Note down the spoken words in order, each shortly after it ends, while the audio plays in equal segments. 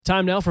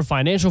Time now for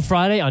Financial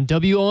Friday on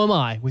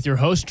WOMI with your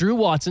host, Drew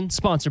Watson,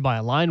 sponsored by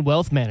Align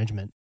Wealth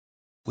Management.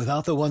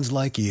 Without the ones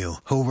like you,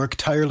 who work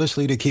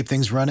tirelessly to keep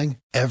things running,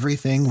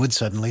 everything would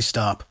suddenly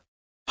stop.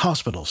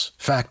 Hospitals,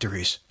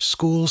 factories,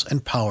 schools,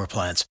 and power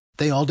plants,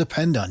 they all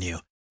depend on you.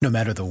 No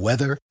matter the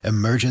weather,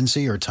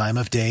 emergency, or time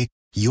of day,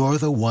 you're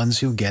the ones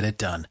who get it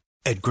done.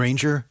 At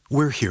Grainger,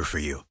 we're here for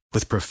you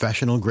with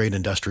professional-grade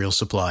industrial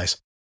supplies.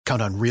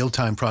 Count on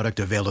real-time product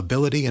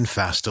availability and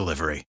fast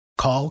delivery.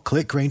 Call,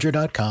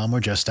 clickgrainger.com, or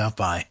just stop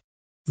by.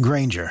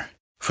 Grainger,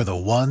 for the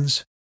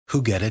ones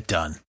who get it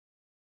done.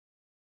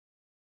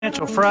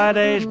 Financial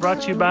Fridays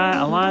brought to you by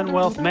Align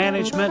Wealth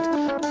Management.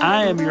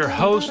 I am your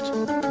host,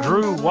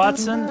 Drew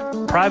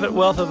Watson, private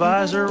wealth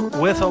advisor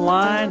with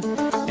Align.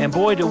 And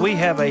boy, do we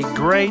have a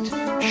great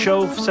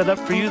show set up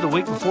for you the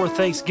week before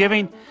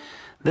Thanksgiving.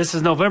 This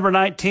is November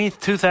 19th,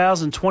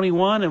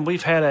 2021, and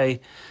we've had a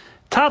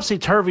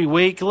topsy-turvy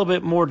week, a little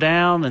bit more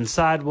down and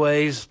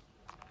sideways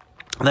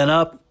than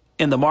up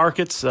in the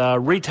markets.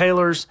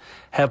 Retailers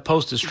have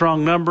posted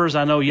strong numbers.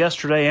 I know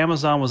yesterday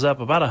Amazon was up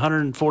about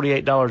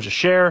 $148 a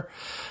share.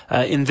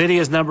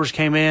 NVIDIA's numbers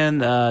came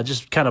in,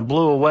 just kind of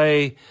blew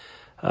away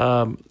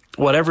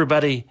what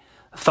everybody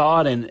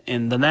thought. And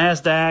the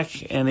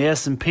NASDAQ and the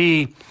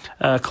S&P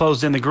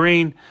closed in the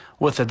green,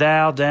 with the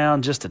Dow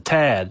down just a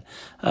tad.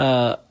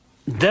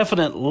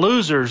 Definite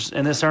losers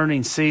in this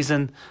earnings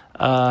season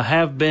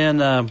have been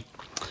a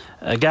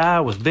guy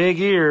with big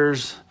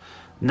ears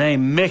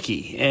named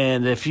Mickey.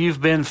 And if you've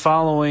been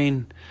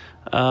following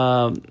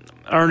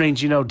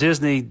earnings, you know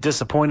Disney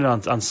disappointed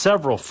on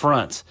several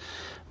fronts.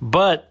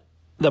 But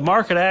the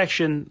market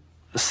action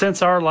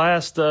since our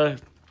last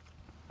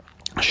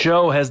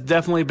show has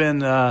definitely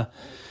been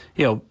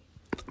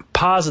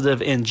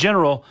positive in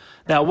general.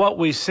 Now, what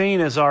we've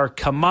seen is our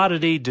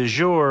commodity du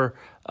jour,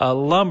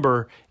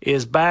 lumber,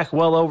 is back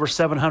well over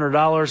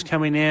 $700,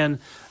 coming in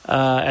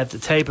at the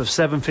tape of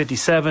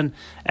 $757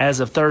 as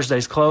of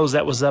Thursday's close.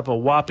 That was up a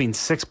whopping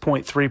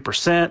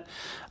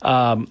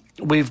 6.3%.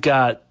 We've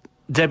got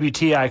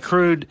WTI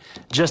crude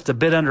just a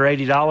bit under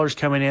 $80,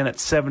 coming in at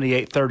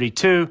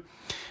 $78.32.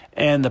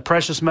 And the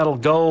precious metal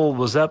gold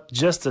was up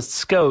just a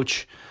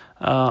scotch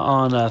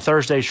on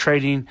Thursday's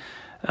trading,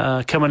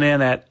 coming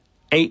in at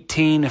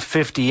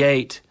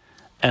 $18.58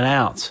 an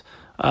ounce.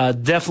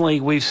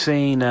 Definitely, we've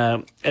seen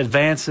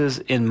advances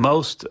in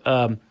most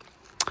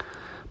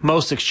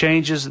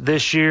exchanges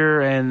this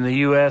year, and the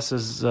U.S.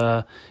 is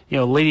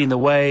leading the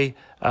way.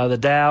 The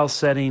Dow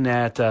setting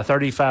at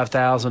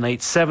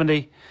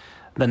 35,870.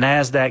 The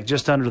NASDAQ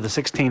just under the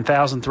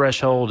 16,000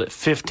 threshold at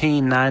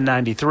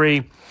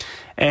 15,993.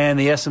 And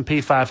the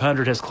S&P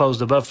 500 has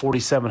closed above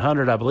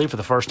 4,700, I believe, for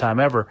the first time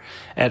ever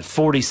at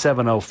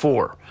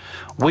 4,704.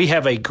 We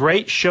have a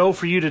great show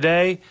for you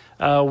today.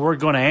 We're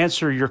going to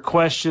answer your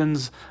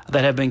questions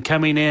that have been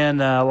coming in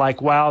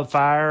like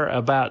wildfire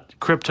about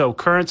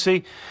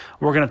cryptocurrency.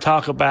 We're going to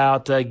talk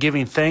about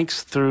giving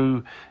thanks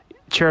through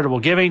charitable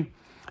giving,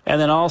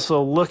 and then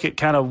also look at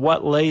kind of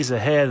what lays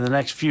ahead in the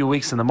next few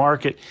weeks in the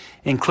market,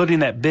 including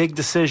that big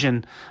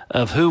decision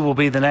of who will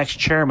be the next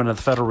chairman of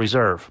the Federal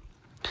Reserve.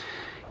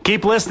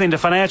 Keep listening to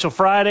Financial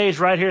Fridays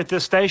right here at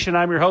this station.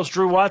 I'm your host,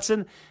 Drew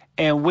Watson,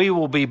 and we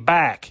will be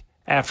back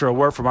after a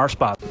word from our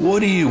sponsor. What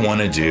do you want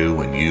to do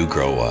when you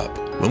grow up?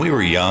 When we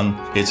were young,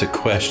 it's a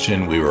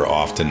question we were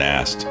often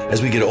asked.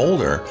 As we get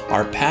older,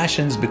 our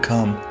passions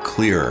become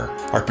clearer,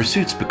 our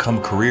pursuits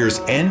become careers,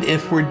 and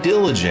if we're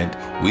diligent,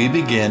 we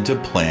begin to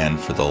plan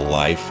for the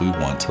life we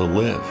want to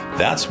live.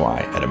 That's why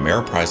at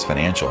Ameriprise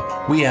Financial,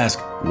 we ask,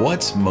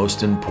 what's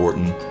most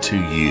important to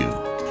you?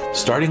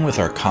 Starting with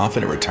our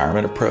Confident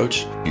Retirement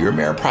approach, your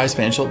Ameriprise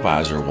Financial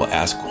Advisor will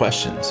ask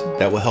questions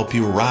that will help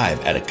you arrive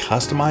at a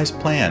customized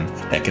plan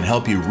that can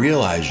help you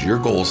realize your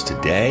goals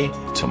today,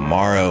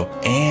 tomorrow,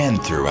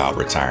 and throughout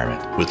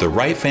retirement. With the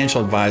right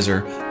financial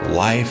advisor,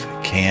 life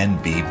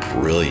can be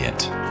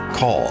brilliant.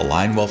 Call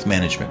Align Wealth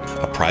Management,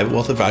 a private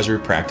wealth advisory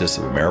practice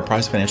of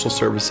Ameriprise Financial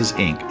Services,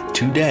 Inc.,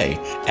 today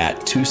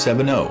at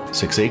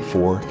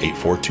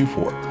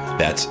 270-684-8424.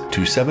 That's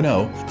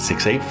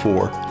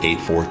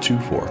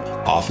 270-684-8424.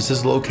 Office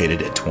is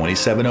located at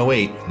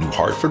 2708 New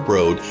Hartford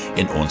Road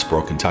in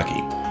Owensboro,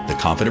 Kentucky. The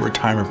Confident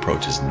Retirement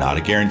approach is not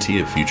a guarantee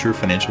of future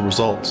financial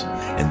results.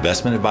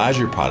 Investment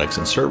advisory products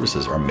and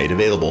services are made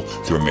available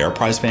through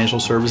Ameriprise Financial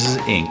Services,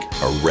 Inc.,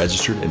 a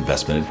registered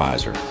investment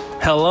advisor.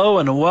 Hello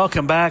and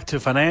welcome back to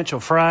Financial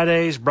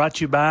Fridays, brought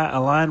to you by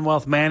Align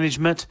Wealth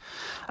Management.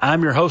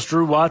 I'm your host,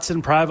 Drew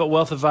Watson, private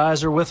wealth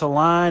advisor with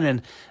Align,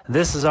 and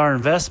this is our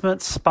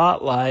investment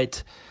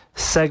spotlight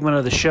segment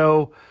of the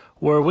show,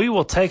 where we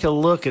will take a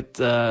look at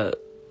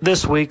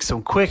this week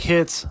some quick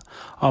hits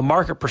on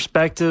market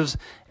perspectives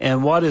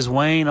and what is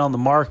weighing on the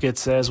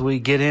markets as we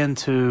get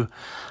into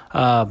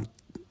the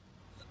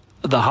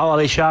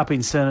holiday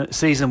shopping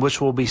season,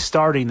 which will be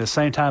starting the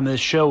same time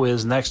this show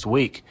is next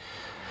week.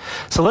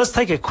 So let's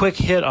take a quick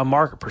hit on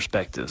market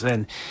perspectives.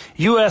 And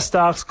U.S.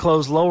 stocks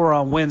closed lower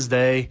on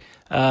Wednesday,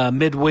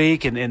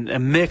 midweek,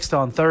 and mixed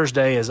on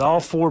Thursday as all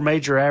four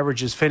major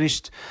averages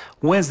finished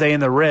Wednesday in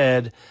the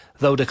red.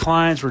 though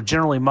declines were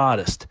generally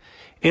modest.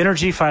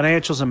 Energy,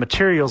 financials, and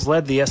materials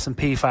led the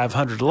S&P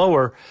 500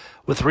 lower,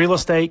 with real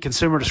estate,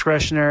 consumer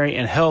discretionary,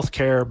 and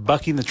healthcare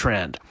bucking the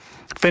trend,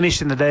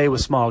 finishing the day with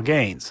small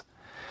gains.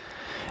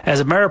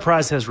 As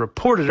Ameriprise has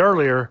reported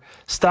earlier,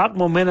 stock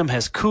momentum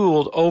has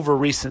cooled over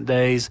recent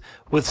days,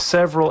 with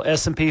several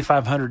S&P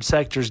 500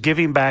 sectors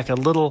giving back a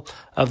little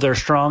of their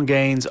strong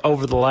gains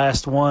over the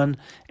last 1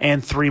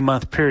 and 3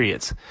 month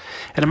periods.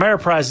 In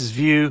Ameriprise's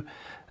view,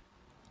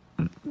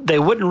 they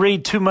wouldn't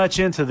read too much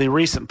into the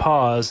recent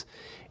pause,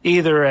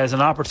 either as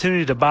an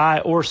opportunity to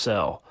buy or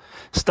sell.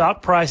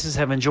 Stock prices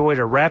have enjoyed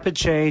a rapid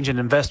change in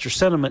investor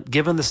sentiment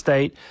given the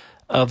state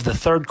of the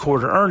third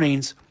quarter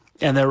earnings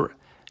and their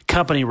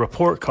company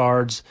report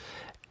cards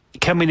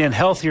coming in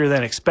healthier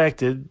than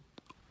expected,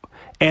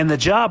 and the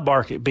job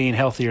market being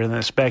healthier than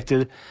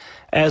expected,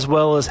 as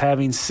well as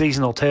having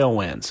seasonal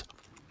tailwinds.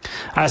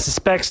 I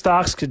suspect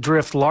stocks could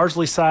drift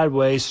largely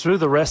sideways through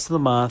the rest of the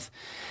month.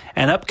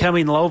 An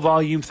upcoming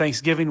low-volume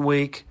Thanksgiving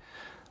week,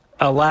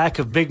 a lack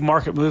of big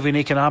market-moving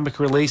economic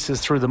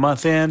releases through the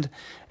month end,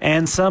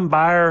 and some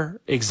buyer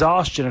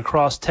exhaustion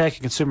across tech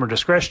and consumer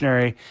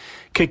discretionary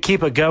could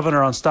keep a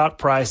governor on stock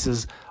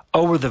prices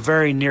over the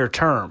very near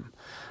term.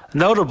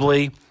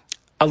 Notably,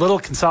 a little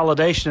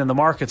consolidation in the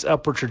market's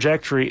upward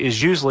trajectory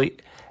is usually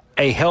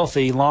a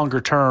healthy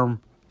longer-term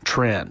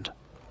trend.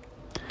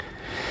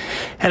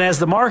 And as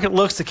the market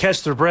looks to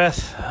catch their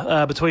breath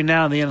between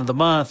now and the end of the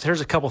month,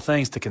 here's a couple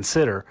things to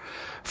consider.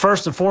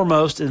 First and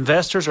foremost,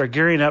 investors are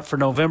gearing up for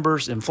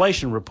November's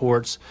inflation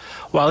reports.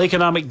 While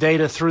economic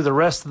data through the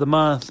rest of the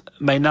month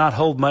may not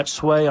hold much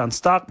sway on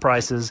stock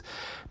prices,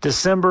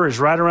 December is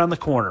right around the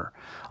corner.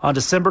 On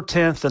December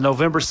 10th, the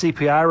November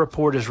CPI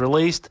report is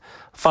released,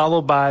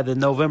 followed by the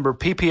November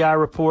PPI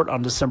report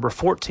on December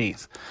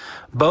 14th.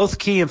 Both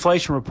key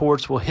inflation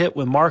reports will hit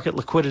when market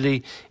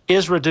liquidity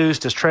is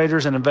reduced as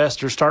traders and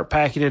investors start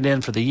packing it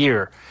in for the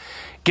year.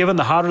 Given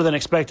the hotter than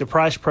expected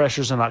price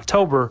pressures in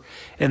October,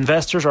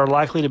 investors are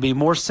likely to be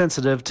more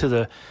sensitive to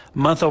the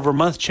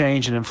month-over-month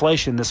change in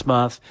inflation this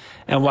month.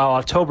 And while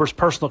October's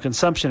personal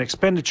consumption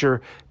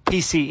expenditure,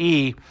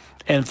 PCE,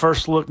 and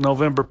first look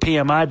November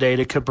PMI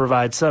data could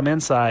provide some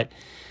insight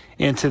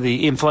into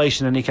the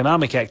inflation and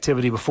economic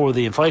activity before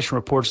the inflation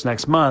reports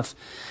next month,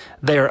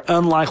 they are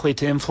unlikely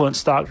to influence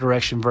stock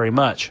direction very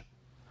much.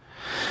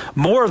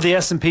 More of the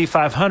S&P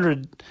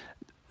 500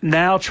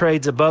 now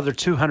trades above their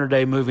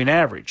 200-day moving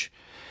average.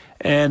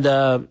 And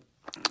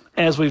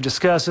as we've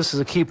discussed, this is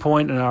a key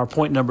point in our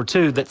point number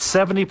 2, that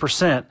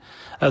 70%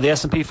 of the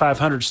S&P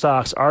 500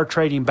 stocks are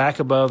trading back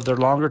above their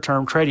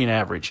longer-term trading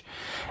average.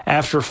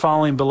 After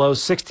falling below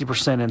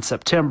 60% in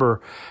September,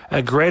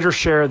 a greater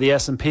share of the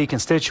S&P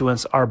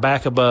constituents are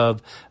back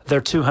above their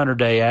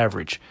 200-day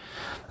average.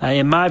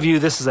 In my view,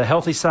 this is a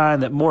healthy sign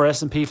that more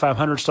S&P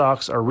 500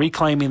 stocks are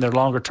reclaiming their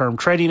longer-term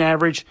trading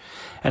average,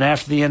 and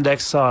after the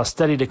index saw a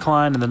steady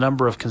decline in the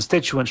number of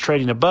constituents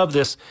trading above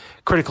this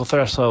critical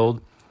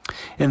threshold,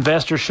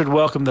 investors should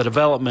welcome the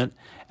development,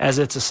 as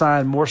it's a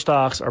sign more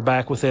stocks are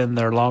back within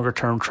their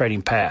longer-term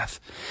trading path.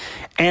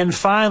 And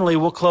finally,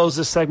 we'll close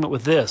this segment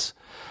with this.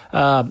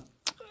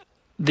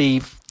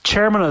 The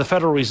chairman of the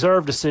Federal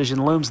Reserve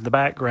decision looms in the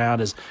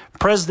background as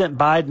President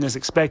Biden is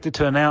expected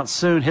to announce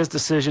soon his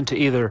decision to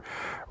either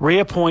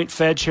reappoint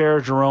Fed Chair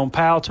Jerome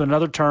Powell to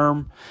another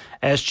term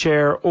as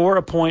chair or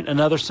appoint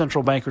another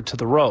central banker to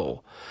the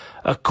role.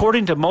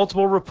 According to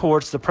multiple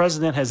reports, the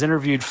president has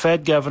interviewed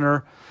Fed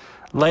Governor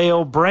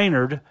Lael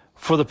Brainerd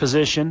for the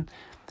position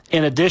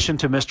in addition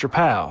to Mr.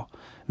 Powell.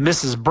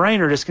 Mrs.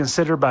 Brainerd is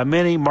considered by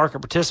many market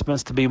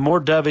participants to be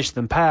more dovish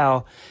than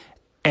Powell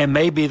and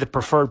may be the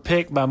preferred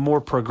pick by more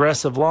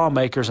progressive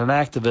lawmakers and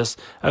activists,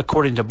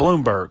 according to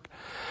Bloomberg.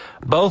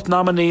 Both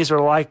nominees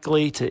are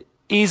likely to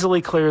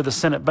easily clear the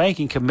Senate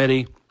Banking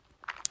Committee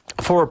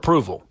for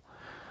approval.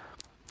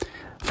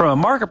 From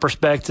a market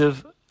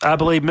perspective, I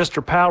believe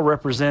Mr. Powell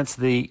represents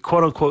the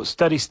quote-unquote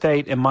steady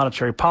state in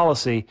monetary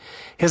policy.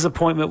 His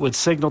appointment would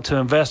signal to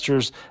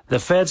investors the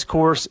Fed's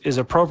course is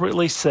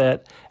appropriately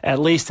set, at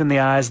least in the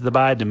eyes of the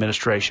Biden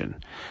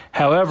administration.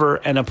 However,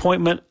 an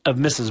appointment of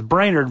Mrs.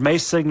 Brainerd may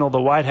signal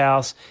the White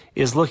House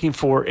is looking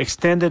for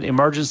extended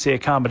emergency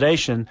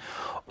accommodation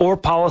or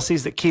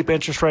policies that keep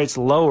interest rates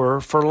lower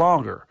for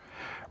longer.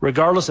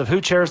 Regardless of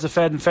who chairs the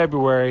Fed in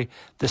February,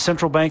 the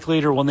central bank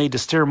leader will need to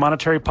steer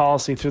monetary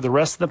policy through the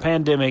rest of the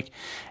pandemic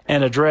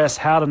and address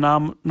how to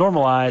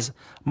normalize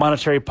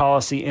monetary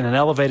policy in an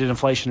elevated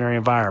inflationary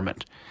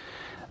environment.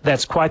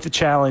 That's quite the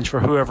challenge for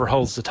whoever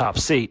holds the top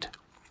seat.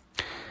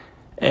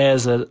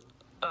 As a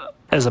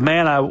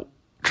man I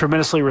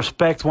tremendously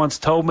respect once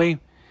told me,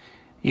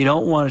 you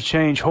don't want to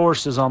change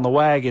horses on the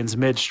wagons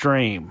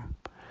midstream.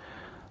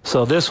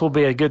 So this will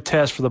be a good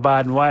test for the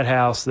Biden White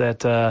House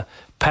that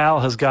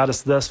Powell has got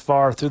us thus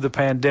far through the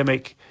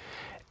pandemic,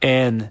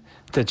 and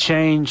to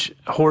change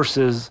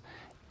horses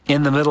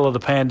in the middle of the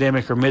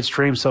pandemic or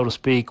midstream, so to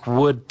speak,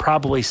 would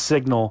probably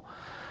signal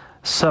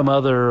some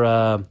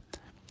other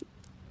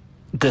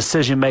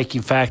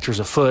decision-making factors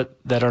afoot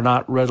that are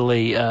not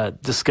readily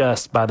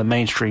discussed by the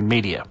mainstream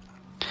media.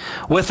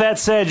 With that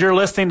said, you're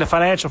listening to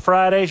Financial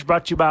Fridays,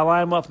 brought to you by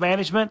Align Wealth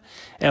Management,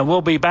 and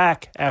we'll be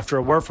back after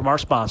a word from our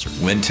sponsor.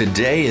 When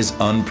today is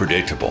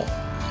unpredictable,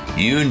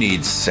 you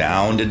need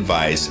sound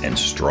advice and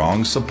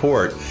strong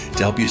support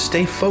to help you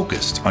stay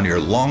focused on your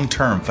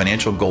long-term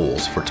financial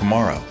goals for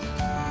tomorrow.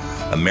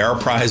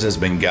 Ameriprise has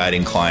been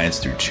guiding clients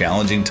through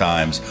challenging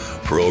times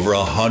for over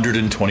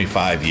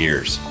 125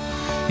 years.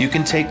 You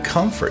can take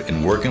comfort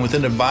in working with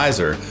an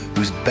advisor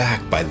who's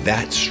backed by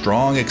that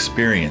strong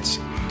experience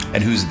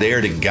and who's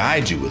there to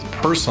guide you with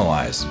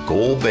personalized,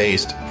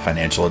 goal-based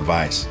financial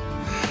advice.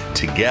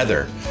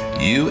 Together,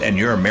 you and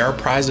your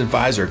Ameriprise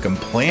advisor can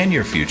plan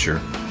your future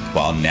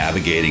while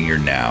navigating your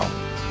now.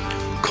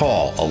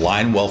 Call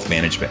Align Wealth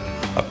Management,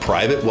 a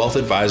private wealth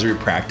advisory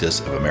practice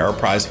of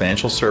Ameriprise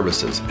Financial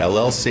Services,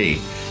 LLC,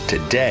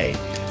 today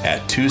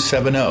at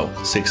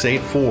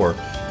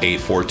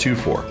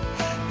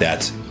 270-684-8424.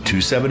 That's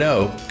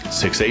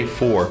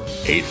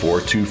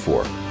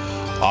 270-684-8424.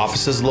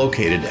 Office is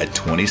located at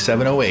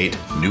 2708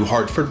 New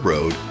Hartford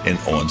Road in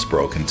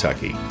Owensboro,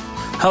 Kentucky.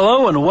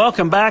 Hello and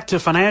welcome back to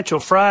Financial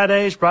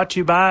Fridays, brought to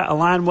you by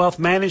Align Wealth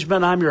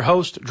Management. I'm your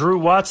host, Drew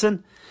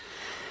Watson.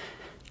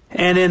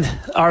 And in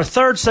our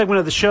third segment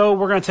of the show,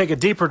 we're going to take a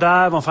deeper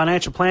dive on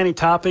financial planning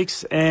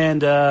topics.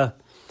 And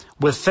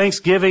with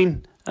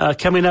Thanksgiving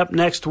coming up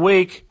next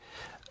week,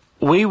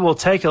 we will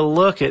take a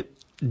look at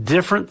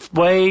different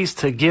ways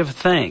to give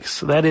thanks,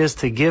 that is,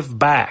 to give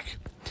back.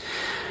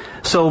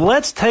 So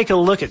let's take a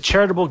look at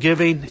charitable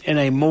giving in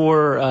a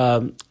more,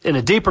 in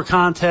a deeper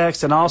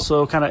context and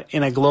also kind of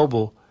in a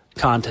global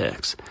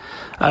context.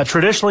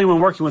 Traditionally,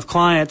 when working with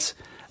clients,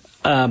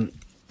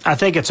 I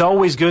think it's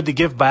always good to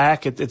give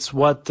back. It's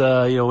what,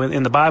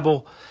 in the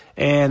Bible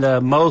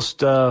and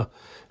most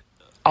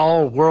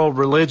all world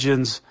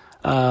religions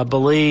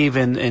believe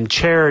in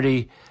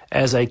charity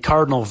as a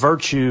cardinal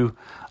virtue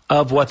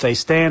of what they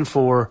stand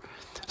for.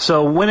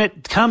 So when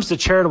it comes to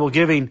charitable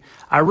giving,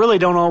 I really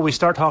don't always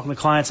start talking to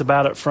clients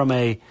about it from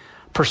a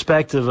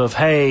perspective of,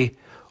 hey,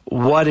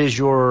 what is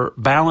your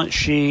balance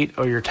sheet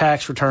or your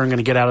tax return going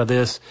to get out of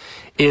this?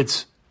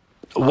 It's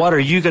what are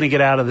you going to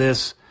get out of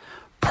this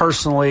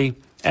personally,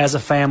 as a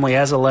family,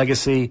 as a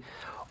legacy,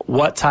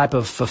 what type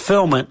of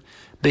fulfillment,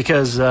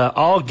 because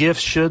all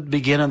gifts should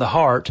begin in the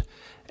heart,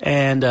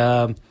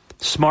 and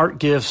smart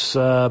gifts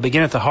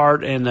begin at the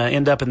heart and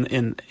end up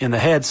in the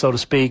head, so to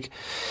speak,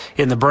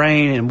 in the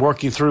brain, and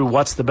working through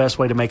what's the best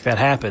way to make that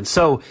happen.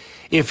 So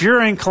if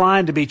you're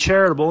inclined to be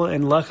charitable,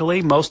 and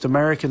luckily most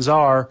Americans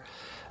are,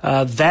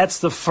 that's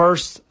the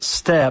first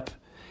step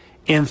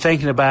in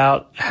thinking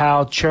about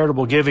how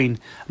charitable giving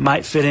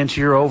might fit into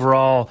your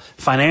overall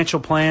financial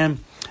plan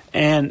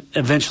and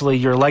eventually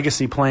your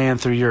legacy plan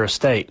through your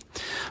estate.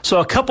 So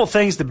a couple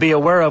things to be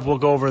aware of we'll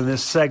go over in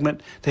this segment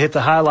to hit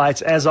the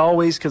highlights. As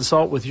always,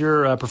 consult with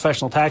your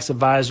professional tax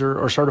advisor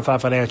or certified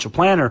financial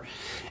planner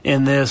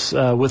in this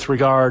with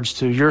regards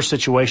to your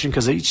situation,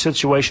 because each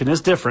situation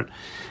is different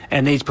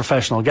and needs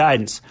professional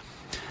guidance.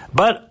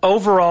 But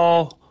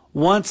overall,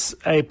 once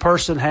a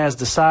person has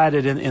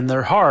decided in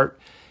their heart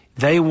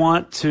they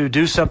want to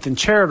do something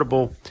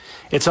charitable,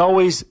 it's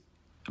always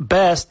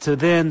best to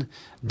then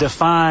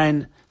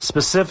define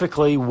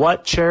specifically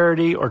what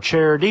charity or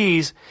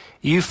charities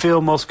you feel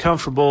most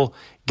comfortable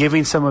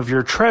giving some of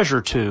your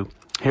treasure to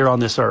here on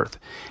this earth.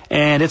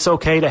 And it's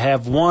okay to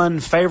have one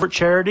favorite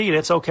charity, and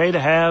it's okay to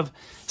have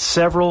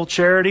several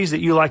charities that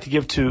you like to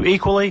give to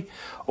equally,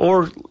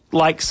 or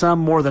like some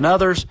more than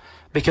others,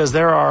 because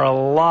there are a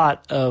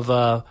lot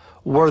of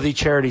worthy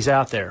charities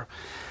out there.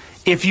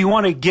 If you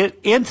want to get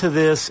into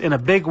this in a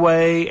big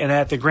way and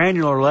at the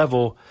granular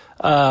level,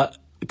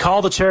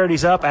 call the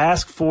charities up,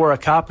 ask for a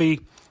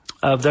copy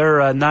of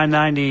their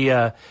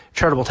 990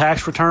 charitable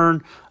tax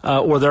return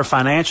or their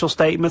financial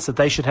statements that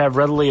they should have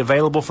readily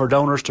available for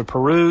donors to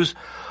peruse.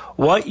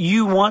 What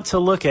you want to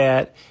look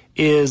at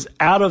is,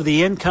 out of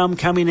the income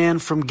coming in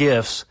from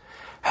gifts,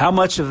 how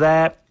much of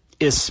that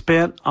is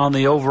spent on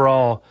the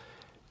overall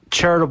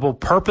charitable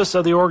purpose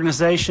of the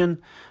organization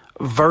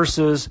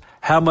versus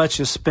how much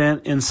is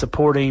spent in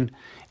supporting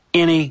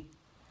any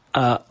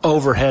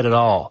overhead at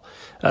all.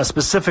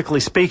 Specifically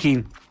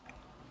speaking,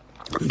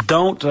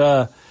 don't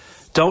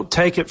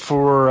take it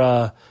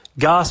for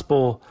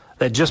gospel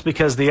that just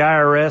because the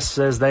IRS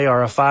says they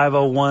are a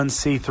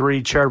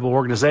 501c3 charitable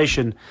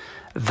organization,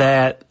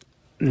 that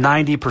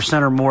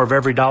 90% or more of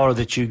every dollar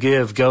that you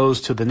give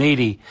goes to the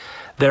needy.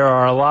 There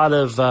are a lot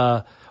of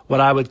what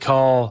I would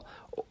call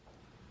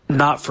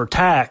not for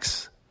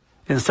tax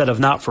instead of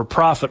not for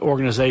profit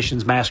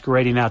organizations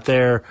masquerading out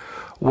there,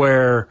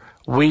 where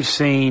we've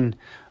seen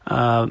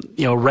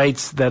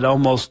rates that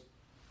almost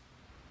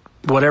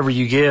whatever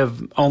you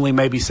give, only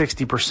maybe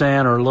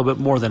 60% or a little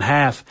bit more than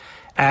half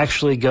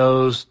actually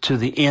goes to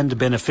the end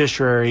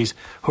beneficiaries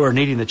who are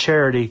needing the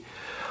charity,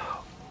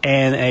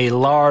 and a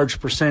large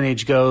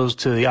percentage goes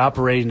to the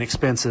operating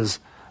expenses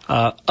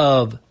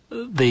of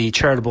the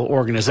charitable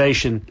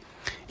organization,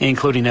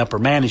 including upper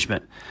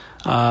management.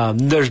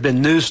 There's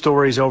been news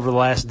stories over the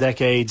last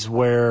decades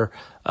where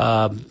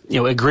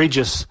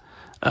egregious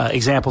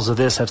examples of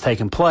this have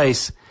taken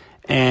place,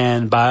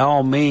 And by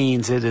all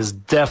means, it is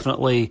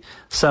definitely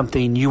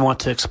something you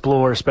want to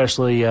explore,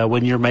 especially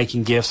when you're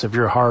making gifts of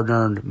your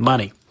hard-earned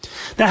money.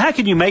 Now, how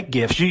can you make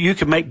gifts? You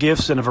can make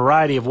gifts in a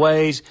variety of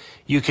ways.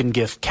 You can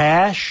gift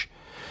cash.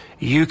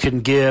 You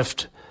can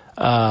gift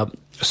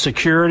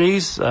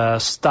securities,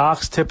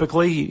 stocks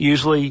typically,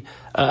 usually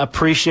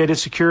appreciated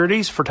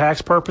securities for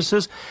tax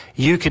purposes.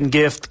 You can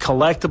gift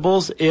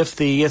collectibles if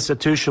the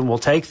institution will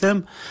take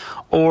them,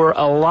 or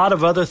a lot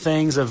of other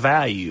things of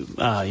value.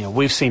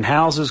 We've seen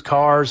houses,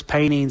 cars,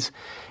 paintings,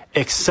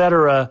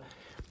 etc.,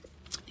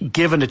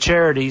 given to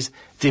charities.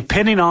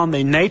 Depending on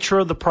the nature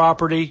of the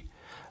property,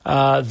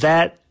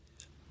 that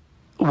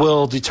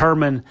will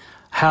determine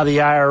how the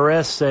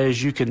IRS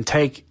says you can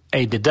take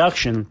a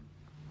deduction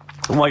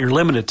and what you're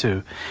limited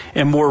to.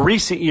 In more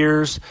recent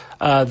years,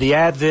 the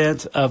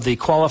advent of the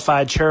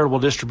qualified charitable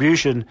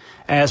distribution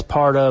as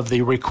part of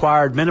the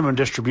required minimum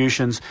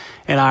distributions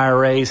in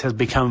IRAs has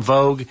become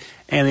vogue,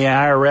 and the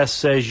IRS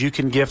says you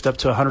can gift up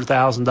to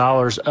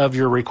 $100,000 of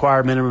your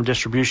required minimum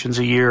distributions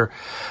a year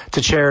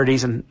to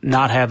charities and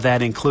not have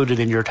that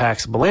included in your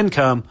taxable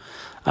income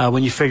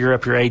when you figure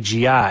up your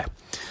AGI.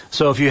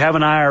 So if you have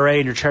an IRA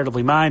and you're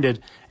charitably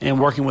minded and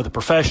working with a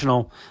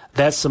professional,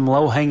 that's some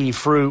low-hanging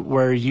fruit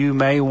where you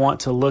may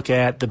want to look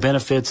at the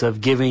benefits of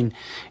giving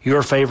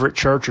your favorite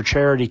church or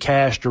charity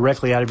cash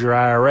directly out of your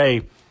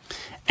IRA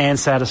and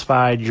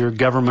satisfied your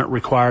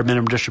government-required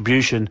minimum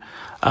distribution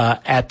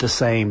at the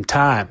same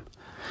time.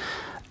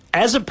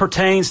 As it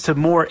pertains to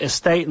more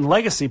estate and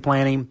legacy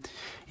planning,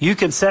 you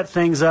can set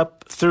things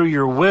up through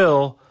your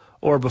will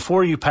or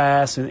before you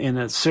pass in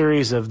a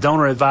series of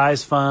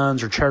donor-advised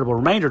funds or charitable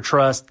remainder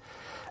trust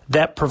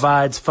that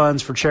provides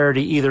funds for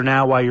charity either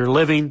now while you're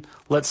living,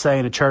 let's say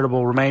in a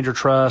charitable remainder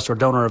trust or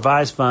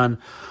donor-advised fund,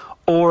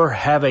 or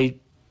have a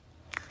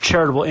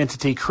charitable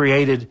entity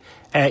created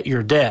at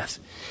your death.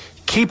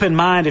 Keep in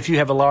mind, if you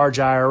have a large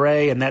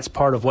IRA and that's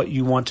part of what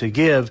you want to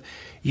give,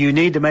 you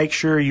need to make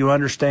sure you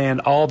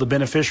understand all the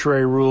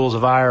beneficiary rules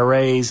of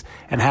IRAs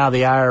and how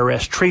the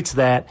IRS treats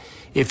that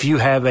if you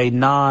have a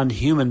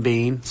non-human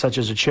being, such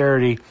as a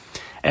charity,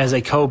 as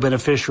a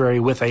co-beneficiary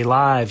with a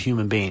live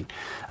human being.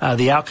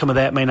 The outcome of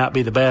that may not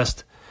be the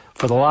best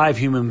for the live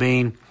human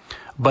being,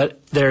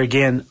 but there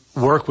again,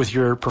 work with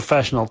your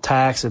professional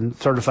tax and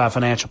certified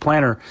financial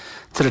planner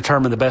to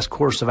determine the best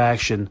course of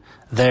action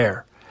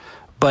there.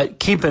 But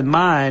keep in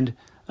mind,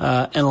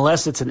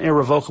 unless it's an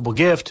irrevocable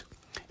gift,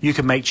 you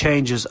can make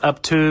changes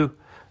up to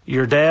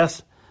your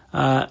death,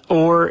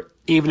 or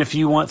even if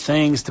you want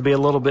things to be a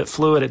little bit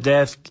fluid at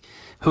death,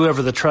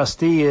 whoever the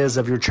trustee is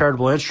of your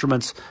charitable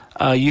instruments,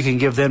 you can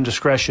give them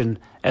discretion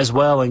as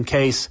well in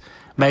case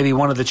maybe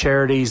one of the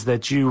charities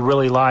that you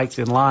really liked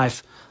in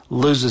life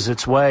loses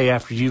its way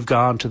after you've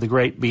gone to the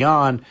great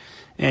beyond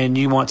and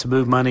you want to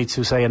move money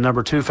to, say, a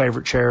number 2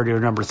 favorite charity or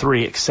number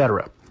 3,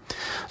 etc.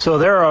 So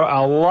there are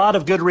a lot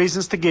of good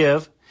reasons to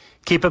give.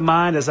 Keep in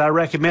mind, as I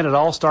recommend, it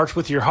all starts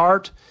with your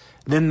heart,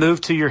 then move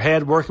to your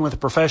head, working with a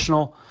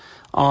professional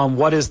on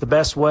what is the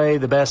best way,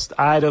 the best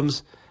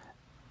items,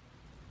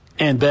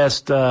 and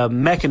best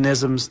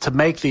mechanisms to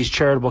make these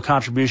charitable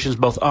contributions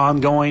both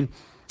ongoing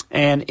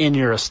and in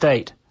your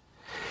estate.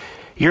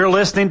 You're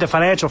listening to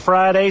Financial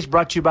Fridays,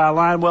 brought to you by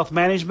Align Wealth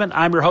Management.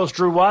 I'm your host,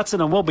 Drew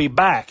Watson, and we'll be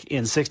back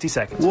in 60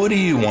 seconds. What do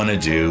you want to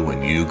do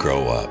when you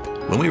grow up?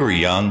 When we were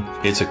young,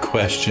 it's a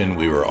question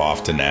we were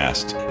often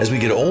asked. As we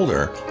get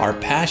older, our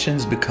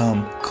passions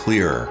become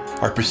clearer,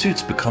 our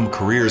pursuits become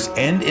careers,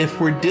 and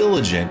if we're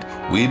diligent,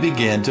 we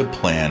begin to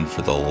plan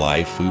for the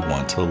life we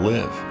want to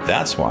live.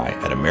 That's why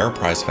at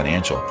Ameriprise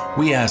Financial,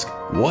 we ask,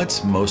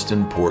 what's most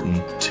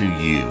important to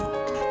you?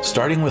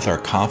 Starting with our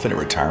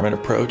Confident Retirement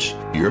approach,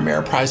 your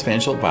Ameriprise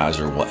Financial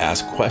Advisor will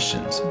ask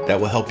questions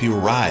that will help you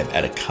arrive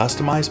at a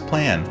customized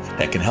plan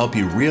that can help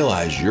you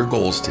realize your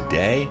goals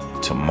today,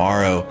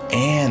 tomorrow,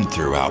 and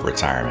throughout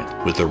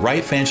retirement. With the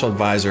right financial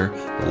advisor,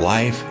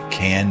 life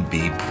can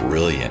be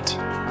brilliant.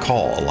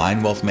 Call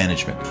Align Wealth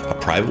Management, a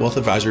private wealth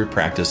advisory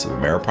practice of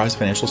Ameriprise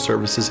Financial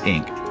Services,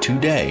 Inc.,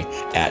 today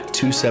at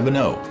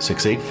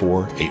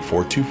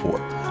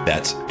 270-684-8424.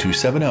 That's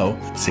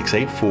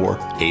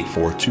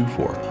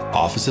 270-684-8424.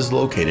 Office is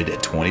located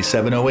at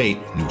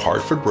 2708 New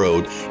Hartford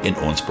Road in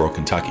Owensboro,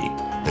 Kentucky.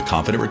 The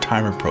Confident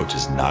Retirement approach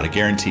is not a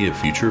guarantee of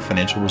future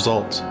financial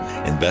results.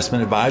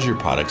 Investment advisory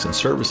products and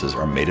services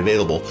are made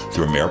available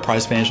through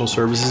Ameriprise Financial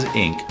Services,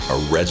 Inc., a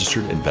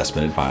registered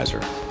investment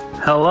advisor.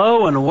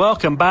 Hello and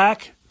welcome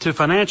back to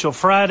Financial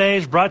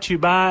Fridays, brought to you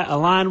by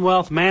Align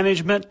Wealth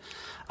Management.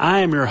 I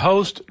am your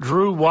host,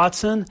 Drew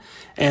Watson,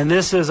 and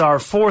this is our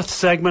 4th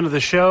segment of the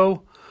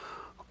show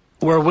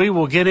where we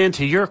will get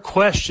into your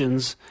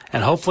questions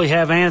and hopefully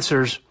have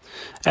answers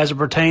as it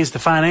pertains to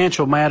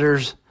financial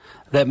matters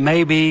that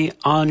may be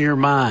on your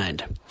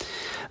mind.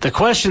 The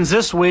questions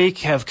this week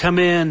have come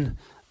in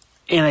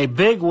a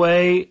big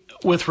way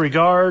with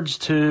regards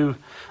to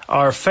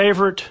our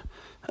favorite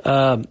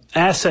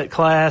asset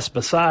class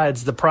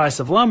besides the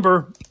price of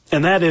lumber,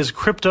 and that is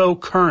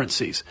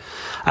cryptocurrencies.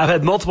 I've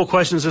had multiple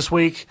questions this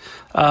week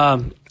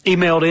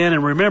emailed in,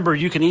 and remember,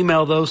 you can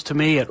email those to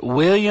me at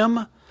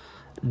william.watson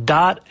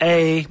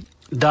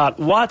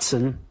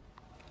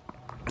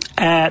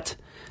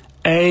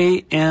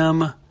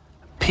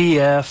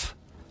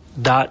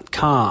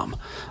 .a.watson@ampf.com.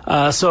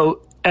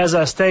 So as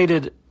I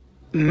stated,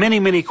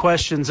 many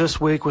questions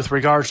this week with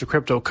regards to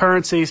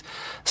cryptocurrencies,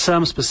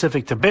 some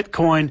specific to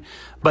Bitcoin,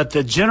 but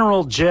the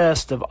general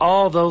gist of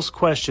all those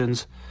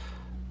questions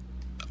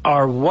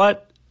are: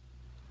 what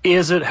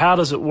is it, how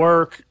does it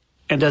work,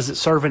 and does it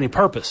serve any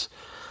purpose?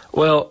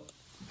 Well,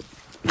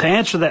 to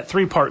answer that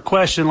three-part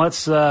question,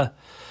 let's take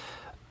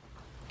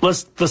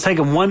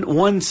them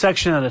one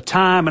section at a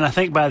time, and I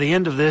think by the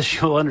end of this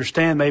you'll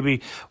understand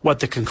maybe what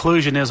the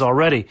conclusion is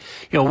already.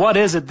 What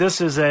is it? This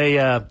is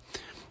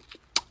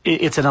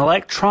it's an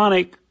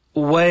electronic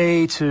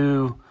way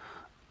to,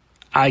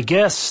 I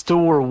guess,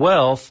 store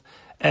wealth,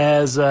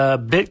 as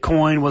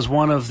Bitcoin was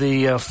one of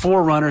the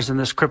forerunners in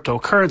this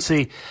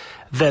cryptocurrency,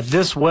 that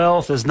this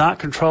wealth is not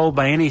controlled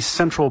by any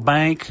central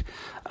bank,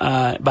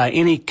 by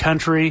any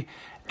country,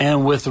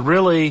 and with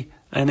really,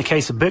 in the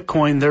case of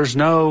Bitcoin, there's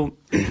no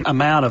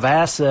amount of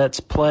assets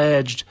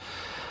pledged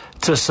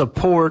to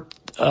support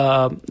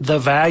the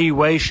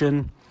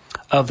valuation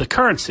of the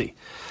currency.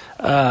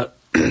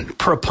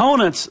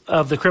 Proponents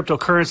of the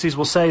cryptocurrencies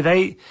will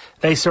say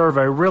they serve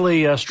a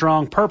really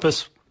strong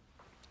purpose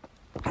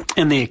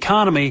in the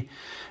economy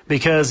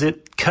because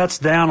it cuts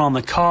down on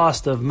the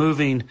cost of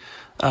moving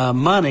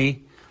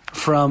money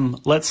from,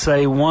 let's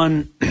say,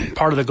 one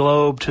part of the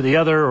globe to the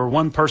other, or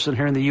one person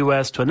here in the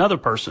U.S. to another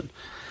person.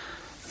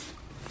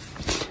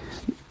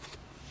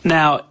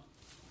 Now,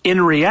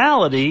 in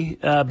reality,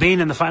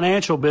 being in the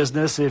financial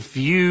business, if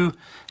you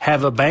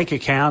have a bank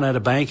account at a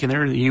bank in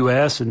there in the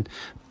U.S. and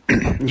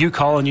you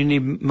call and you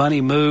need money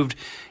moved,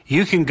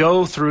 you can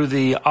go through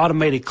the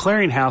automated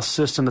clearinghouse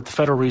system that the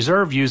Federal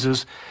Reserve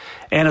uses,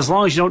 and as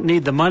long as you don't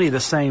need the money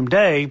the same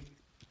day,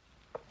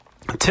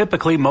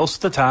 typically most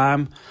of the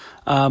time,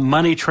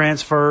 money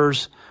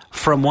transfers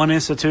from one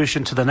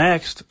institution to the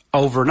next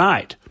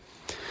overnight.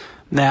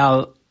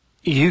 Now,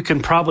 you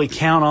can probably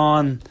count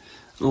on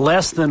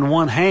less than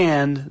one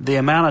hand the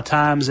amount of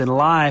times in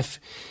life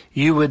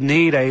you would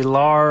need a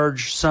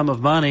large sum of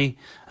money,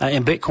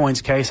 in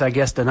Bitcoin's case, I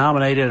guess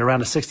denominated at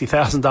around a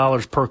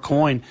 $60,000 per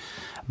coin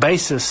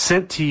basis,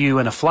 sent to you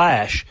in a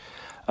flash.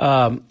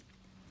 In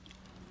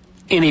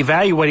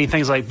evaluating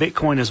things like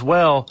Bitcoin as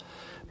well,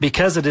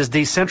 because it is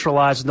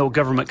decentralized, no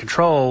government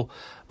control,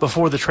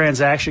 before the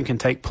transaction can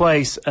take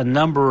place, a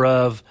number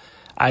of,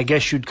 I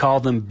guess you'd call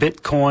them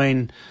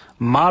Bitcoin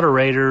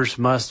moderators,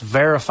 must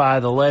verify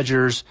the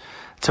ledgers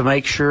to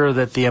make sure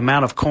that the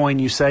amount of coin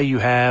you say you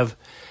have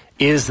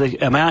is the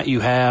amount you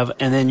have,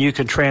 and then you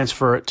can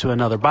transfer it to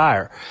another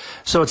buyer.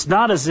 So it's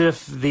not as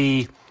if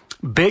the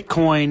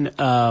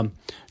Bitcoin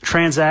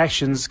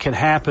transactions can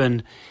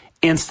happen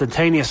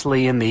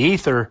instantaneously in the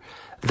ether.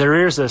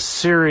 There is a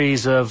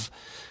series of,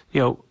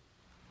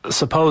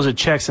 supposed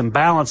checks and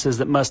balances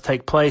that must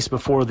take place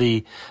before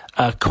the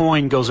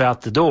coin goes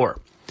out the door.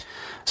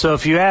 So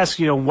if you ask,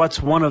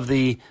 what's one of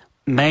the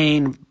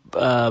main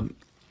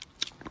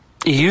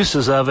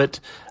uses of it,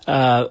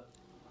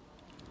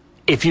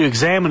 if you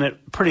examine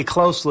it pretty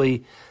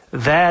closely,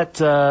 that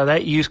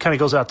use kind of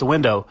goes out the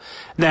window.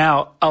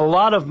 Now, a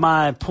lot of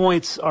my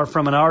points are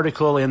from an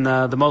article in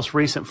the most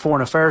recent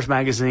Foreign Affairs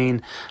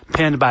magazine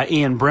penned by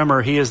Ian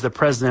Bremmer. He is the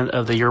president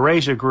of the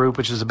Eurasia Group,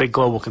 which is a big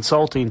global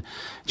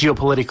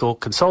geopolitical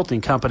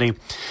consulting company.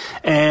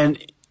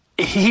 And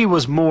he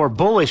was more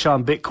bullish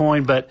on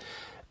Bitcoin, but,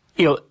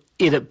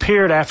 it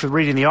appeared after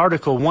reading the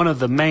article, one of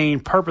the main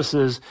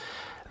purposes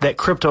that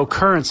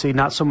cryptocurrency,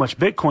 not so much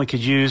Bitcoin, could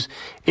use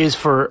is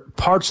for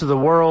parts of the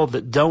world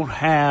that don't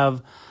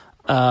have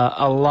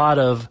a lot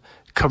of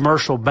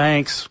commercial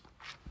banks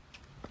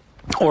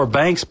or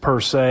banks per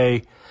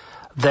se,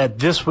 that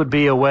this would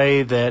be a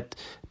way that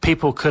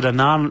people could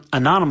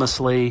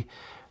anonymously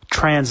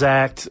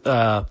transact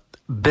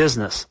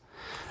business.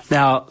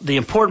 Now, the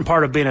important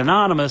part of being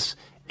anonymous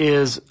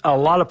is a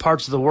lot of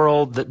parts of the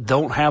world that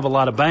don't have a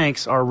lot of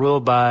banks are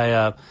ruled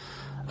by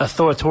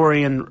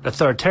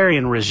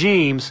authoritarian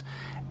regimes,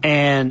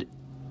 and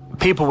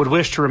people would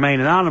wish to remain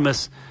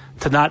anonymous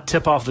to not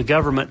tip off the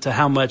government to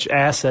how much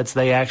assets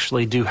they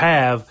actually do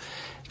have,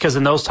 because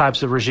in those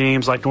types of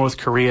regimes like North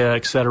Korea,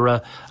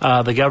 etc.,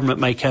 the government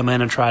may come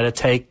in and try to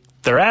take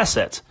their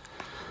assets.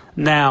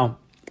 Now,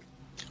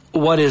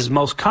 what is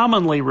most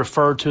commonly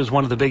referred to as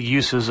one of the big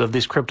uses of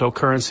this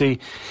cryptocurrency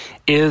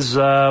is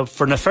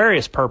for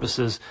nefarious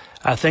purposes.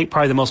 I think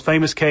probably the most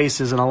famous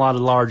case is in a lot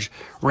of large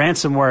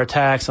ransomware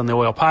attacks on the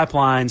oil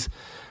pipelines,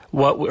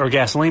 or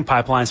gasoline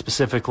pipelines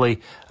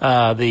specifically.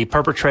 The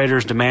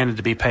perpetrators demanded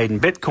to be paid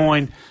in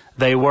Bitcoin.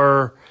 They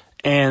were,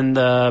 and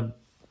a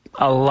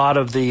lot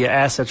of the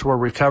assets were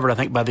recovered, I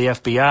think, by the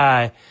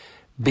FBI,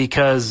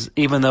 because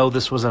even though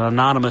this was an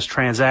anonymous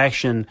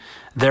transaction,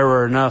 there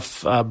were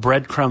enough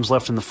breadcrumbs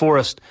left in the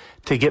forest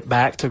to get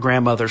back to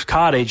grandmother's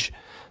cottage,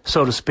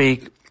 so to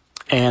speak,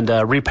 and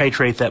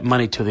repatriate that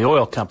money to the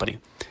oil company.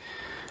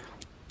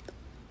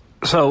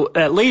 So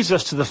that leads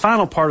us to the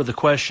final part of the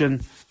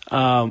question.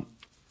 What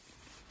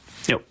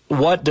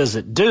does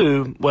it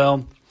do?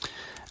 Well,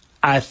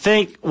 I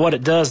think what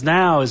it does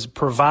now is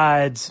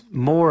provides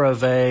more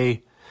of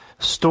a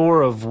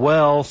store of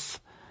wealth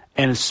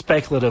and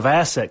speculative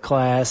asset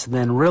class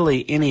than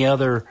really any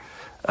other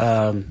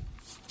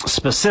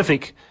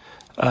specific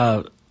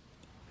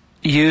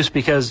use,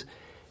 because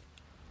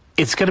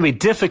it's going to be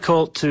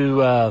difficult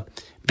to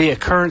be a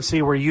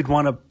currency where you'd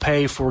want to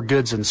pay for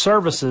goods and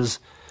services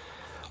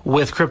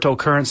with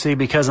cryptocurrency,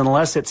 because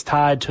unless it's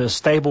tied to a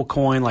stable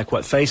coin like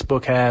what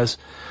Facebook has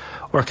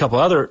or a couple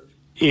other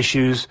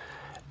issues,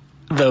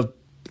 the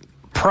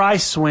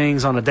price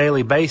swings on a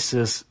daily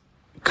basis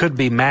could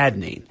be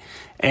maddening.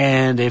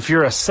 And if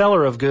you're a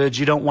seller of goods,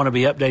 you don't want to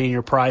be updating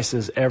your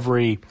prices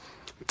every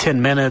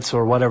 10 minutes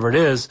or whatever it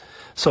is,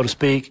 so to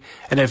speak.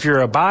 And if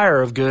you're a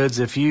buyer of goods,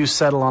 if you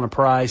settle on a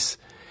price,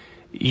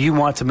 you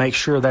want to make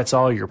sure that's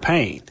all you're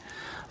paying.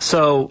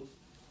 So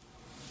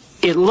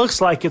it looks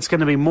like it's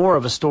going to be more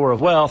of a store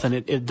of wealth, and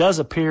it does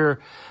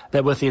appear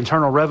that with the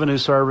Internal Revenue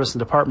Service and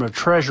Department of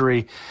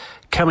Treasury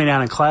coming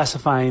out and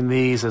classifying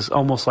these as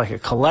almost like a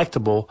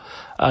collectible,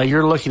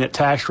 you're looking at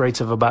tax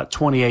rates of about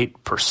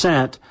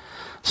 28%.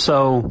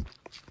 So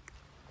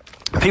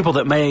people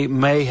that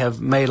may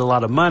have made a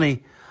lot of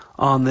money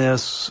on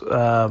this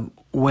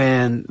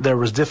when there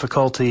was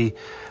difficulty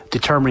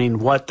determining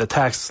what the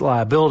tax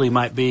liability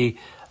might be,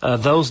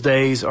 those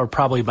days are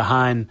probably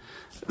behind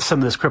some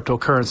of this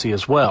cryptocurrency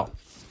as well.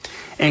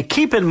 And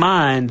keep in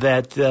mind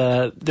that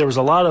there was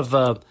a lot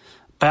of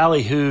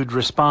ballyhooed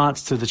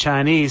response to the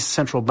Chinese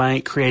central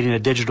bank creating a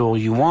digital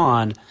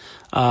yuan.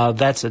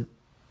 That's a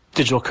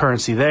digital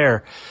currency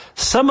there.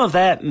 Some of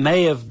that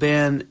may have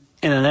been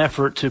in an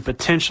effort to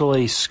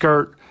potentially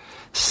skirt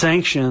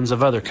sanctions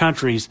of other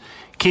countries.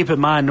 Keep in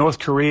mind,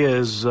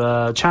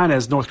 China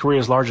is North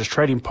Korea's largest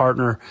trading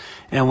partner,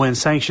 and when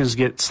sanctions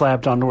get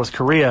slapped on North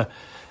Korea,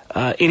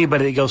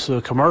 anybody that goes to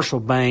a commercial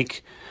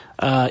bank,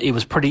 it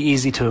was pretty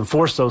easy to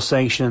enforce those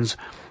sanctions.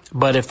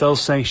 But if those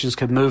sanctions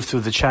could move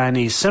through the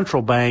Chinese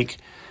central bank,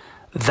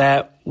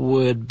 that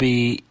would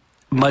be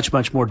much,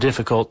 much more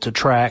difficult to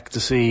track, to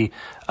see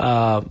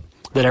that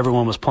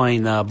everyone was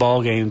playing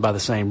ball games by the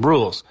same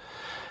rules.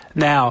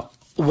 Now,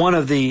 one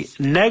of the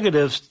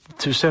negatives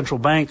to central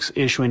banks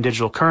issuing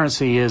digital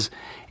currency is,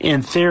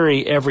 in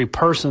theory, every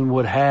person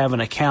would have an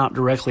account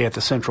directly at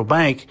the central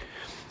bank,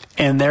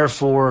 and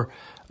therefore,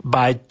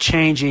 by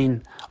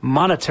changing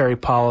monetary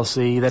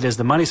policy, that is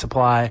the money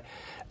supply,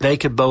 they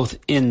could both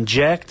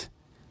inject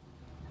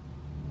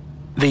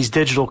these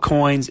digital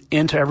coins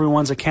into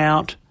everyone's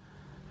account,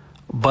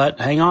 but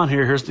hang on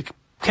here's the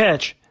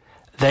catch,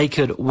 they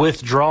could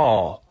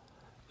withdraw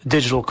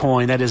digital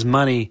coin, that is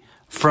money,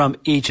 from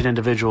each and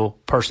individual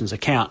person's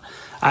account.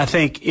 I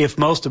think if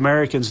most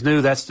Americans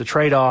knew that's the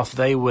trade-off,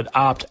 they would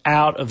opt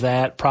out of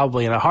that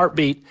probably in a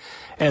heartbeat,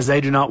 as they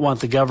do not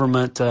want the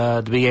government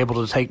to be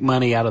able to take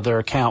money out of their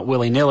account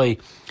willy-nilly,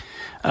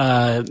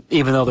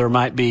 even though there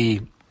might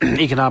be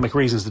economic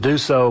reasons to do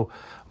so.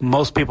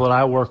 Most people that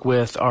I work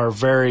with are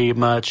very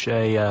much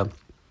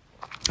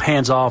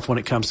hands-off when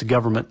it comes to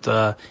government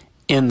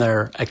in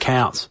their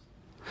accounts.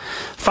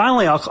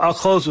 Finally, I'll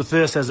close with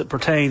this as it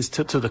pertains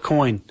to the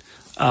coin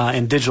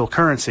and digital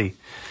currency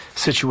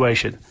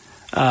situation.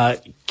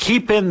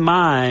 Keep in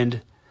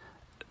mind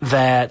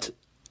that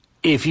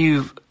if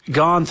you've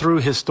gone through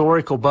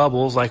historical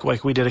bubbles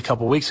like we did a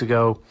couple weeks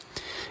ago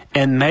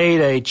and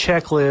made a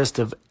checklist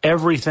of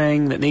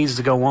everything that needs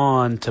to go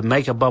on to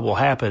make a bubble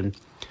happen,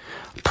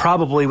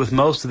 probably with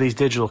most of these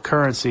digital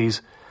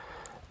currencies,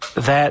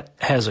 that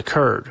has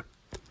occurred.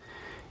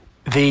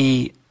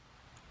 The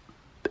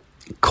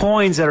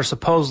coins that are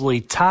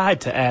supposedly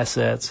tied to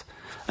assets,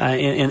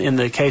 in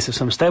the case of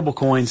some stable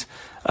coins,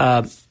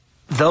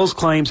 those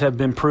claims have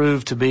been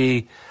proved to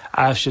be,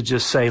 I should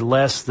just say,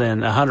 less than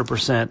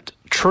 100%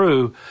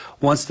 true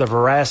once the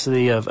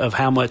veracity of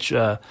how much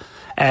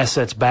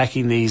assets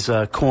backing these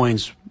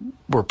coins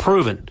were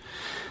proven.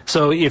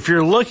 So if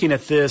you're looking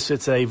at this,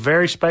 it's a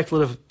very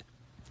speculative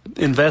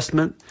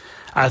investment.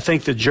 I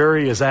think the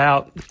jury is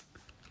out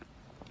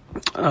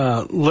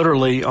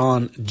literally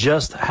on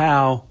just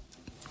how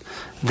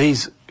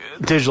these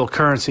digital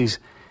currencies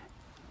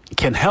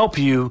can help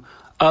you,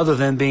 other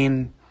than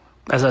being,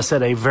 as I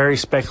said, a very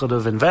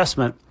speculative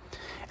investment.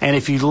 And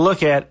if you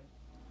look at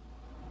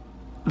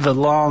the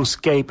long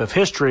scape of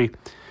history,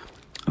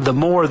 the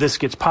more this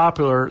gets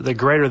popular, the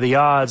greater the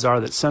odds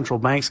are that central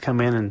banks come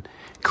in and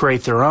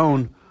create their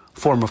own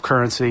form of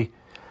currency,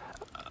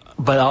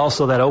 but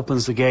also that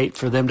opens the gate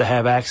for them to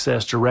have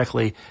access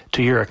directly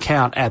to your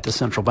account at the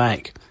central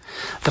bank.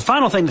 The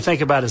final thing to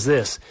think about is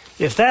this.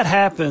 If that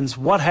happens,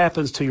 what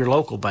happens to your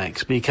local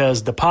banks?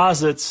 Because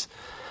deposits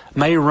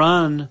may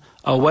run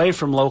away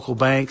from local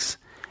banks,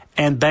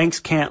 and banks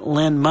can't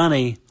lend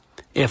money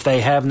if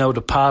they have no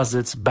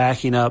deposits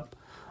backing up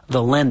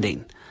the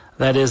lending.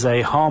 That is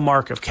a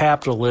hallmark of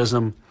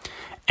capitalism,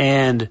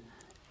 and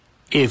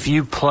if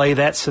you play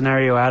that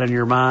scenario out in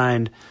your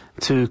mind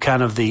to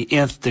kind of the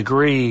nth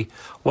degree,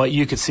 what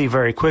you could see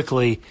very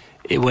quickly,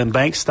 when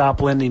banks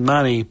stop lending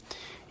money,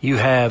 you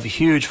have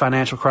huge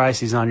financial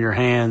crises on your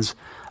hands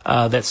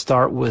that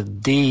start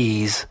with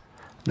D's,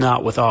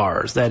 not with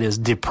ours. That is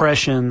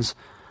depressions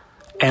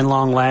and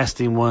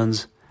long-lasting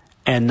ones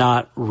and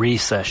not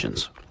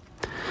recessions.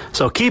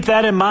 So keep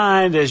that in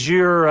mind as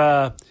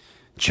you're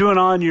chewing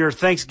on your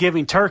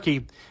Thanksgiving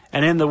turkey.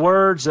 And in the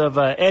words of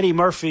Eddie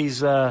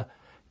Murphy's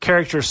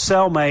character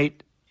cellmate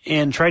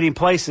in Trading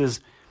Places,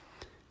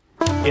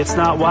 it's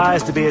not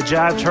wise to be a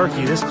jive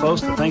turkey this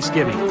close to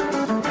Thanksgiving.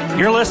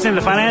 You're listening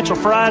to Financial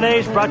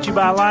Fridays, brought to you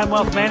by Align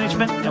Wealth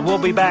Management, and we'll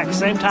be back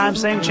same time,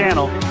 same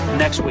channel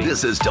next week.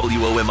 This is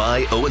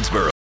WOMI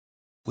Owensboro.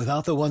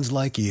 Without the ones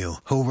like you,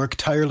 who work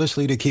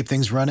tirelessly to keep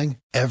things running,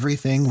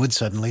 everything would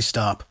suddenly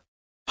stop.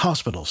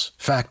 Hospitals,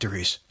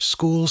 factories,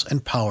 schools,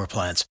 and power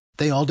plants,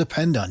 they all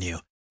depend on you.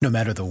 No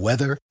matter the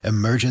weather,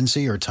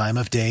 emergency, or time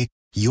of day,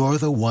 you're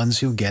the ones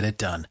who get it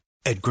done.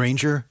 At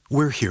Grainger,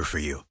 we're here for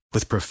you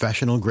with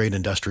professional-grade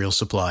industrial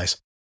supplies.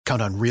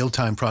 Count on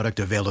real-time product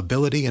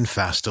availability and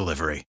fast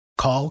delivery.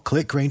 Call,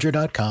 click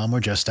Grainger.com,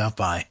 or just stop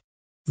by.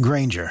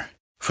 Grainger,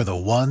 for the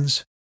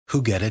ones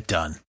who get it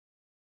done.